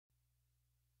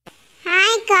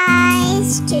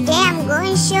Today I'm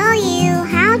going to show you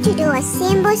how to do a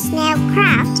simple snail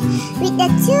craft with the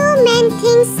two main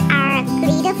things are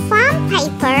glitter foam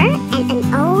paper and an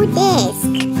old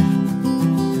disc.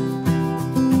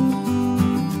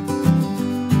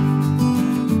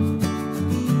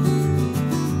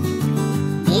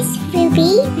 This will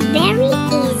be very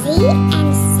easy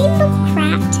and simple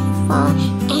craft for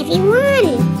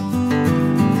everyone.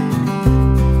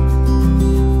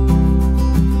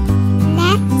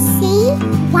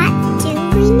 What do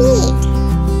we need?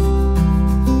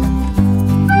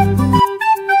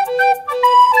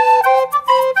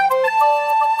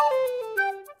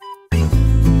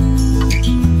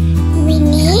 We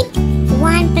need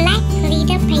 1 black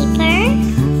glitter paper,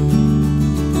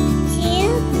 2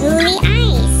 woolly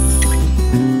eyes,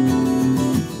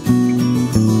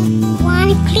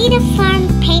 1 glitter foam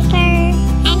paper,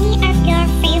 any of your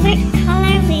favorite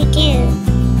color will do,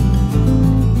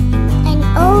 an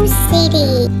old CD,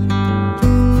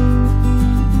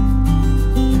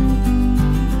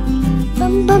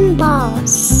 boom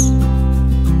balls.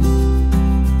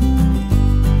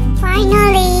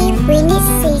 Finally, we need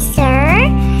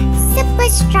scissors, super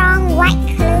strong white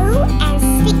glue, and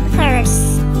stickers.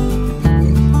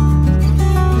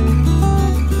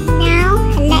 Now,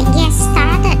 let's get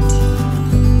started.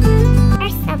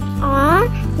 First of all,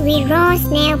 we draw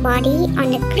snail body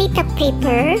on the glitter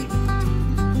paper.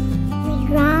 We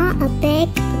draw a big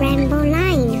rainbow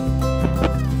line.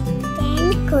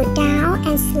 Go down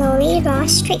and slowly draw a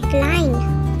straight line,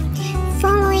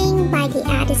 following by the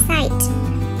other side.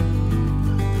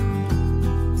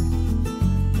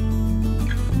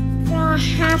 Draw a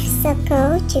half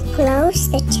circle to close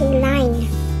the two lines.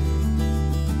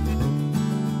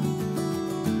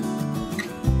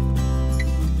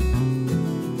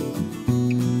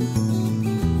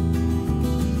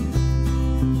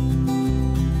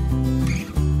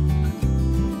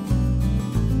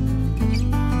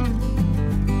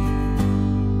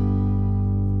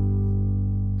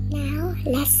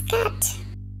 Let's cut.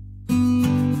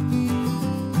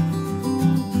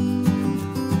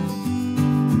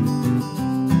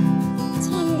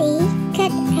 Gently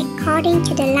cut according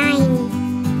to the line.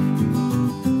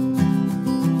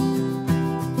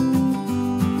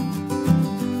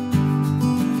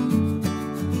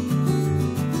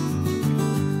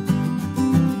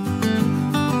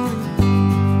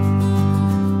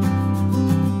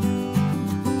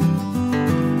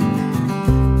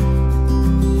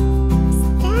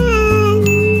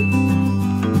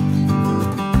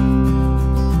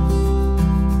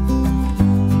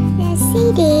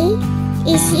 CD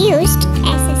is used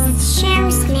as a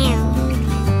shell snail.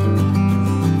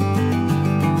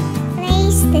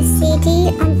 Place the CD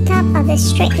on top of the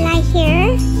straight line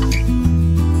here.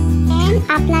 Then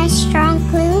apply strong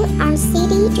glue on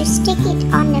CD to stick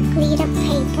it on the glitter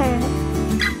paper.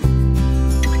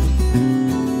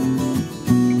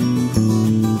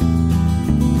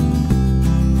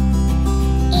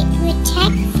 It will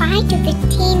take 5 to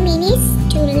 15 minutes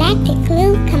to let the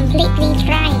glue completely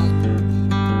dry.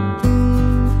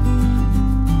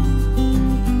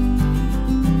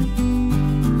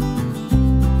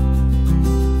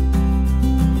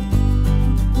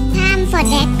 For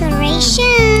decoration,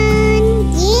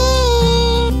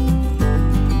 yeah!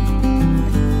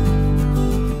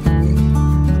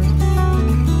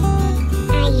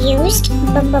 I used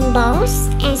boom balls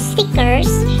and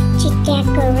stickers to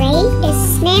decorate the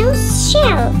snail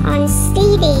shell on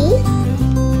CD.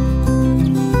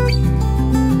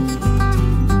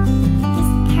 This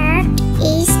part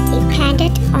is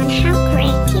dependent on how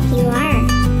creative you are.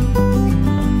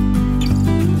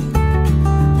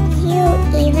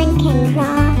 Even can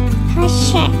draw a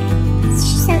shape,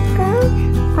 circle,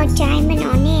 or diamond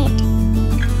on it.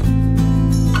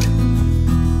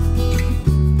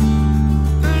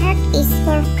 Art is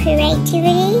for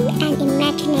creativity and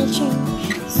imagination,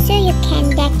 so you can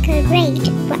decorate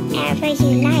whatever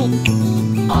you like.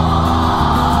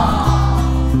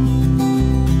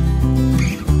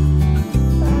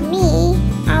 For me,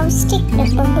 I'll stick the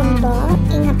boom ball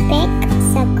in a big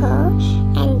circle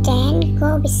and then go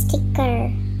with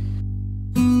sticker.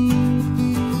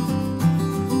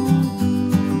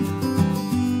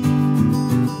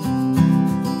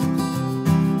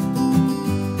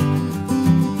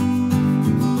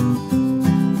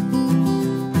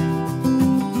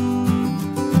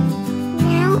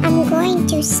 Now I'm going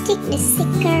to stick the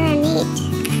sticker on it.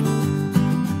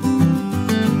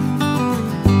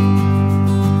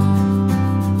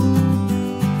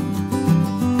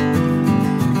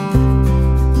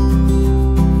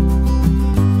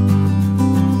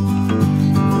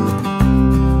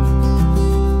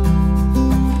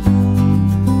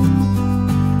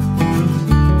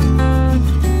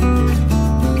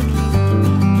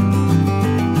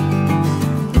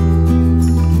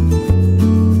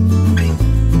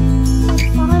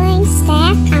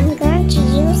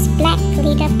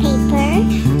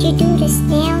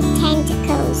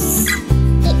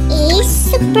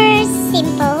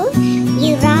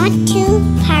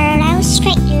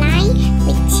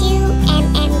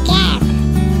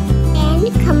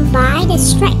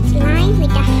 straight line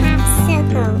with a half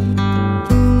circle.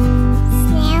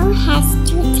 Snail has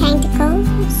 2 tentacles,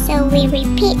 so we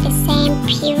repeat the same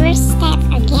previous step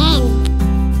again.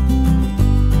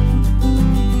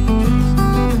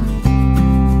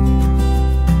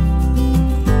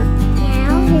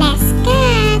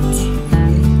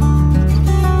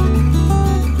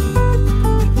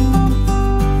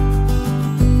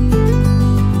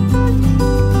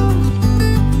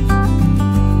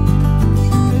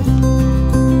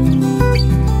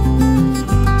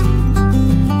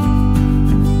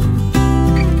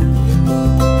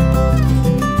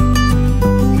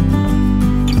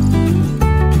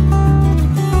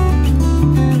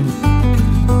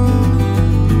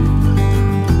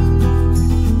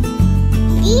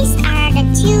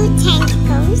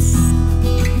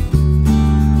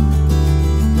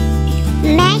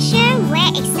 Measure where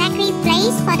exactly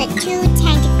place for the 2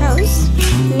 tentacles.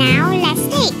 Now let's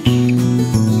stick.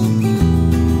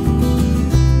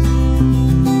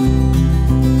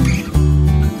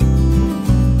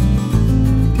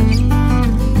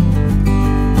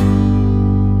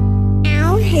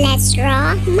 Now let's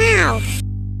draw mouth.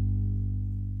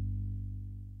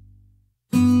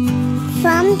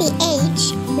 From the edge,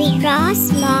 we draw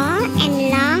small and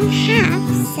long half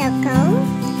circle.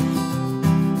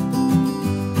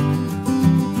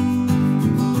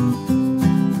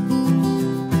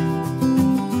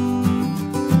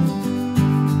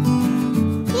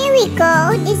 Here we go,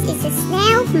 this is a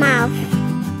snail mouth.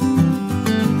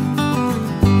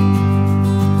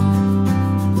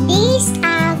 These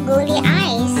are googly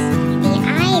eyes. The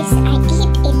eyes I did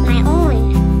it my own.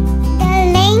 The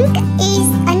link is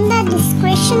under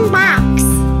description box.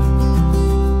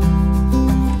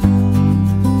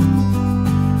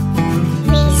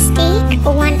 We stick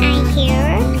one eye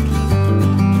here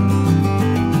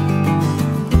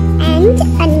and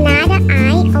another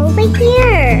eye over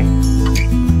here.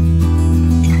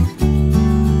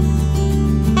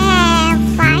 And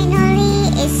finally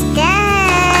it's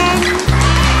done.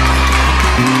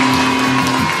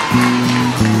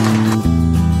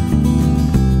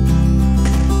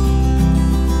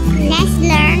 Let's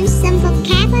learn some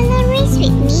vocabularies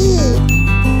with me.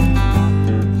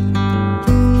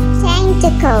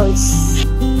 Tentacles,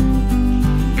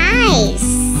 eyes,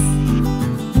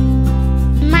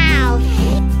 mouth,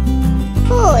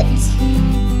 foot,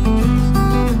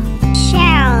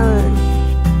 shell.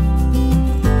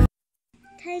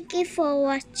 Thank you for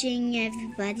watching,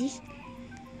 everybody.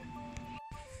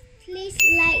 Please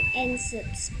like and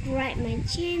subscribe my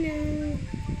channel.